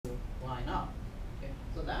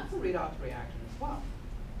that's a redox reaction as well.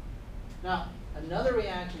 Now, another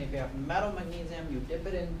reaction, if you have metal magnesium, you dip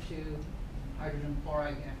it into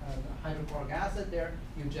hydrochloric acid there,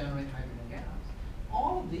 you generate hydrogen gas.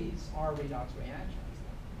 All of these are redox reactions.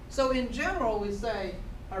 So in general, we say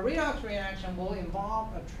a redox reaction will involve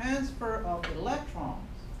a transfer of electrons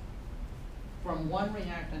from one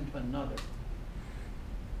reactant to another.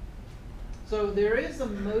 So there is a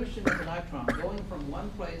motion of electron going from one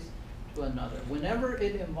place to another. Whenever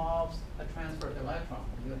it involves a transfer of electron,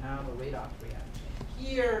 you have a redox reaction.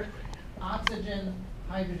 Here, oxygen,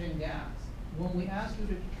 hydrogen gas. When we ask you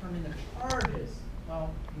to determine the charges,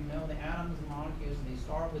 well, you know the atoms and molecules, they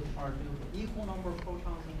start with charges with equal number of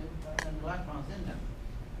protons and electrons in them.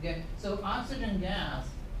 Okay, so oxygen gas,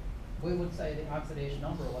 we would say the oxidation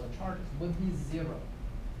number or the charges would be 0.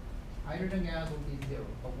 Hydrogen gas would be 0.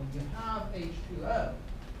 But when you have H2O,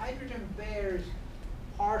 hydrogen bears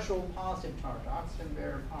partial positive charge, oxygen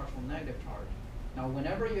bears partial negative charge. Now,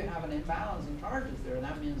 whenever you have an imbalance in charges there,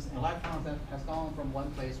 that means electrons has gone from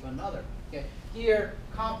one place to another. Okay, here,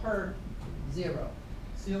 copper 0,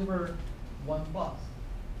 silver 1 plus,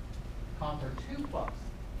 copper 2 plus,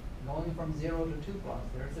 going from 0 to 2 plus,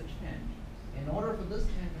 there's a change. In order for this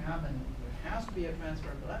change to happen, there has to be a transfer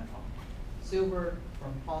of electron. Silver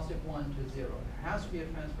from positive 1 to 0, there has to be a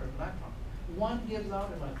transfer of electron. One gives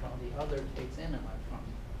out electron, the other takes in electron.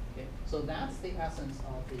 Okay, so that's the essence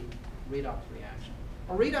of the redox reaction.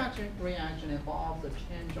 A redox reaction involves a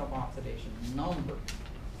change of oxidation number.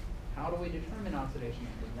 How do we determine oxidation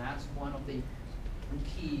number? That's one of the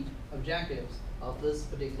key objectives of this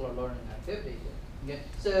particular learning activity. Okay?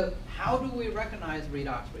 So how do we recognize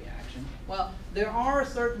redox reaction? Well, there are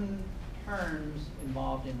certain terms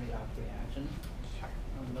involved in redox reaction.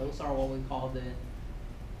 Those are what we call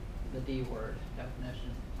the D word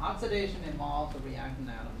definition. Oxidation involves a reactant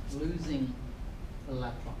atom losing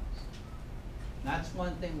electrons. That's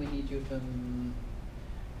one thing we need you to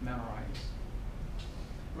memorize.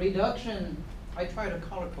 Reduction, I try to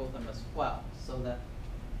color code them as well so that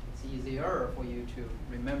it's easier for you to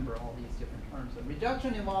remember all these different terms. So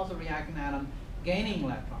reduction involves a reactant atom gaining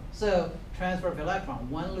electrons. So transfer of electron,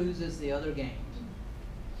 one loses, the other gains.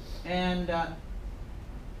 And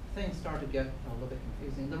things start to get a little bit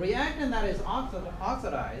confusing. The reactant that is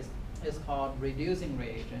oxidized is called reducing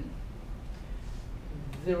reagent.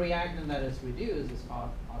 The reactant that is reduced is called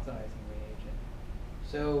oxidizing reagent.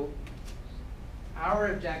 So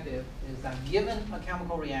our objective is that given a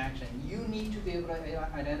chemical reaction, you need to be able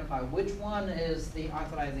to identify which one is the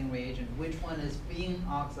oxidizing reagent, which one is being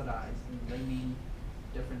oxidized, and they mean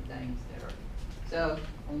different things there. So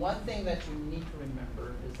one thing that you need to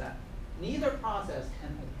remember is that neither process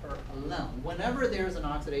can occur alone. Whenever there's an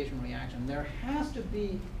oxidation reaction, there has to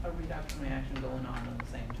be a reduction reaction going on at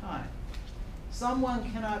the same time. Someone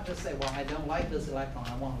cannot just say, well, I don't like this electron,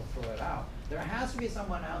 I want to throw it out. There has to be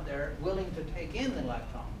someone out there willing to take in the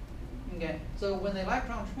electron. Okay, so when the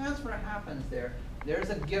electron transfer happens there, there's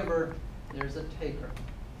a giver, there's a taker.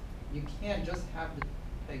 You can't just have the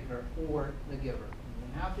taker or the giver.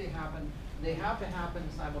 They have to happen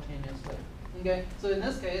simultaneously. Okay, so in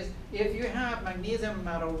this case, if you have magnesium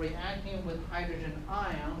metal reacting with hydrogen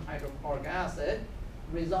ion, hydrochloric acid,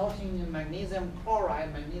 resulting in magnesium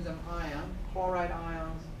chloride, magnesium ion, chloride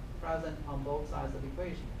ions present on both sides of the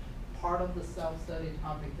equation. Part of the self-study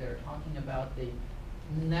topic there, talking about the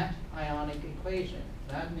net ionic equation.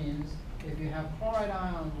 That means if you have chloride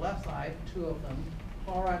ion on the left side, 2 of them,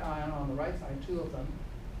 chloride ion on the right side, 2 of them,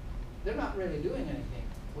 they're not really doing anything.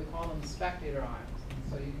 We call them spectator ions, and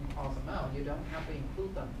so you can cross them out. You don't have to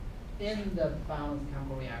include them in the balanced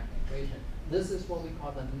chemical reaction equation. This is what we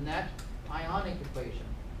call the net ionic equation.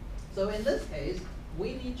 So in this case,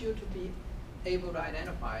 we need you to be able to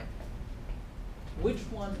identify which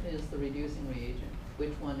one is the reducing reagent,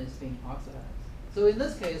 which one is being oxidized. So in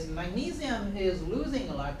this case, magnesium is losing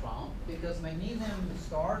electron because magnesium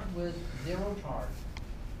starts with 0 charge,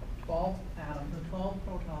 12 atoms, 12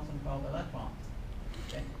 protons and 12 electrons.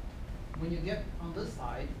 Okay? When you get on this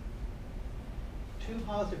side, 2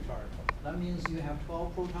 positive charge. That means you have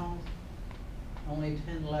 12 protons, only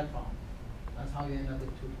 10 electrons. That's how you end up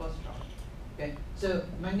with 2 plus charge. Okay, so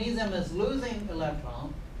magnesium is losing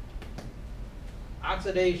electron.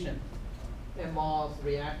 Oxidation involves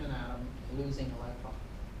reactant atom losing electron.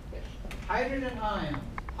 Okay. Hydrogen ion,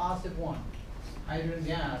 positive 1. Hydrogen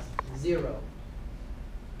gas, 0.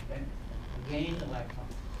 Okay, gain electron.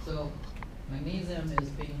 So magnesium is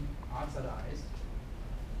being oxidized.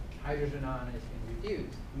 Hydrogen ion is being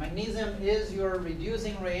reduced. Magnesium is your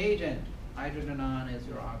reducing reagent. Hydrogen ion is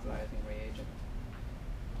your oxidizing reagent.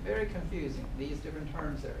 Very confusing, these different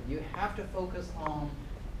terms there. You have to focus on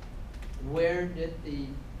where did the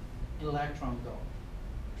electron go?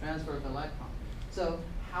 Transfer of electron. So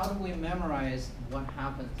how do we memorize what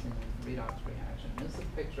happens in redox reaction? This is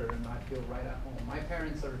a picture, and I feel right at home. My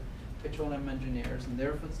parents are petroleum engineers, and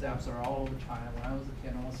their footsteps are all over China. When I was a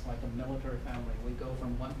kid, almost like a military family. We go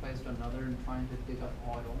from one place to another and trying to dig up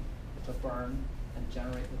oil to burn and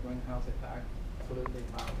generate the greenhouse effect, pollute the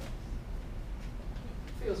environment.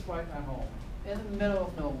 Feels right at home, in the middle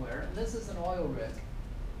of nowhere. And this is an oil rig.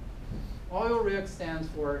 Oil rig stands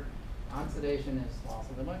for oxidation is loss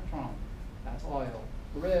of electron. That's oil.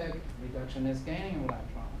 Rig, reduction is gaining of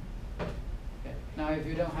electron. Okay. Now, if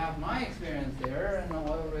you don't have my experience there, and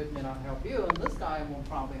the oil rig may not help you, and this guy will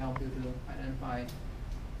probably help you to identify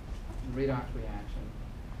redox reaction.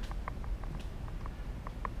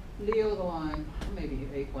 Leo the line, maybe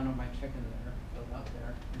ate one of my chicken there, goes up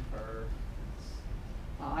there, for.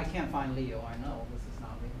 I can't find Leo, I know this is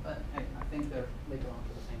not Leo, but hey, I think they belong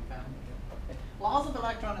to the same family. Okay. Loss of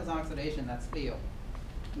electron is oxidation, that's Leo.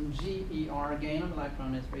 GER, gain of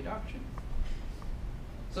electron, is reduction.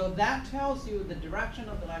 So that tells you the direction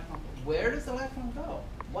of the electron. Where does the electron go?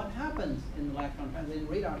 What happens in electron transfer, in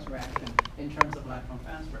redox reaction in terms of electron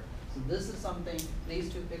transfer? So this is something,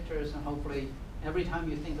 these two pictures, and hopefully every time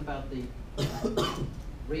you think about the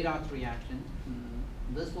redox reaction,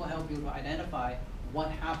 this will help you to identify what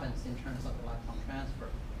happens in terms of electron transfer.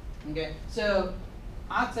 Okay, so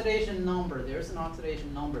oxidation number, there's an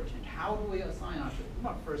oxidation number change. How do we assign oxidation?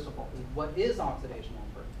 Well, first of all, what is oxidation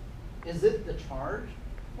number? Is it the charge?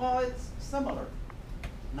 Well, it's similar,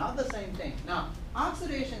 not the same thing. Now,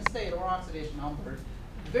 oxidation state or oxidation number,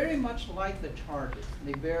 very much like the charges.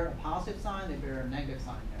 They bear a positive sign, they bear a negative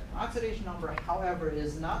sign there. Oxidation number, however,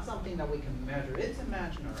 is not something that we can measure. It's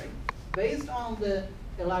imaginary. Based on the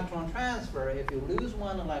electron transfer, if you lose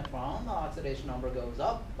one electron, the oxidation number goes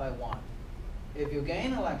up by 1. If you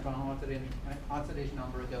gain an electron, oxidation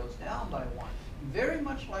number goes down by 1. Very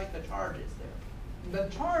much like the charges there. The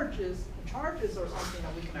charges are something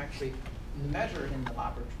that we can actually measure in the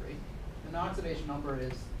laboratory. And the oxidation number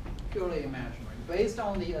is purely imaginary. Based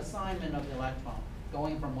on the assignment of the electron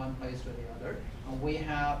going from one place to the other, we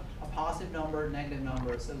have a positive number, negative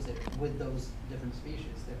number associated with those different species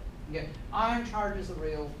there. Okay. Iron charges are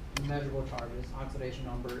real, measurable charges. Oxidation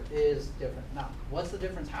number is different. Now, what's the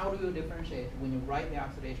difference? How do you differentiate when you write the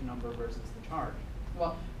oxidation number versus the charge?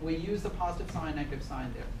 Well, we use the positive sign, negative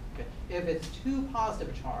sign there. Okay. If it's 2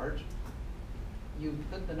 positive charge, you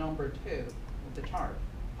put the number 2 with the charge.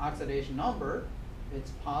 Oxidation number,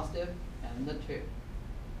 it's positive and the 2.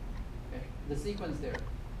 Okay. The sequence there.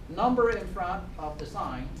 Number in front of the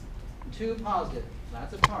sign, 2 positive,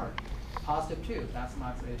 that's a charge. Positive 2, that's an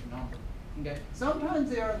oxidation number. Okay. Sometimes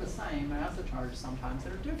they are the same as the charge, sometimes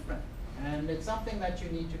they're different. And it's something that you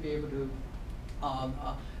need to be able to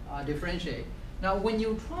differentiate. Now, when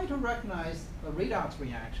you try to recognize a redox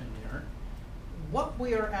reaction here, what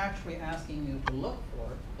we are actually asking you to look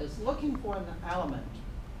for is looking for an element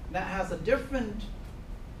that has a different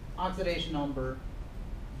oxidation number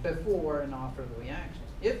before and after the reaction.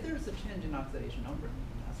 If there's a change in oxidation number,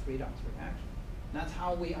 that's redox reaction. That's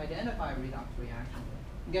how we identify redox reaction.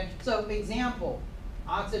 Okay, so example,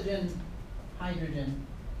 oxygen, hydrogen,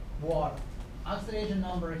 water. Oxidation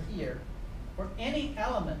number here, for any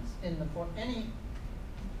elements for any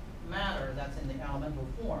matter that's in the elemental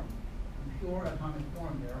form, pure atomic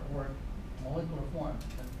form there, or molecular form,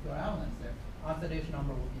 the pure elements there, oxidation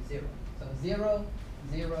number will be 0. So 0,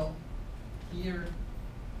 0, here,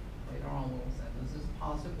 later on we'll say this is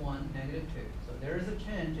positive 1, negative 2. So there is a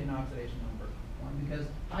change in oxidation number. Because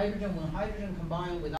when hydrogen combined with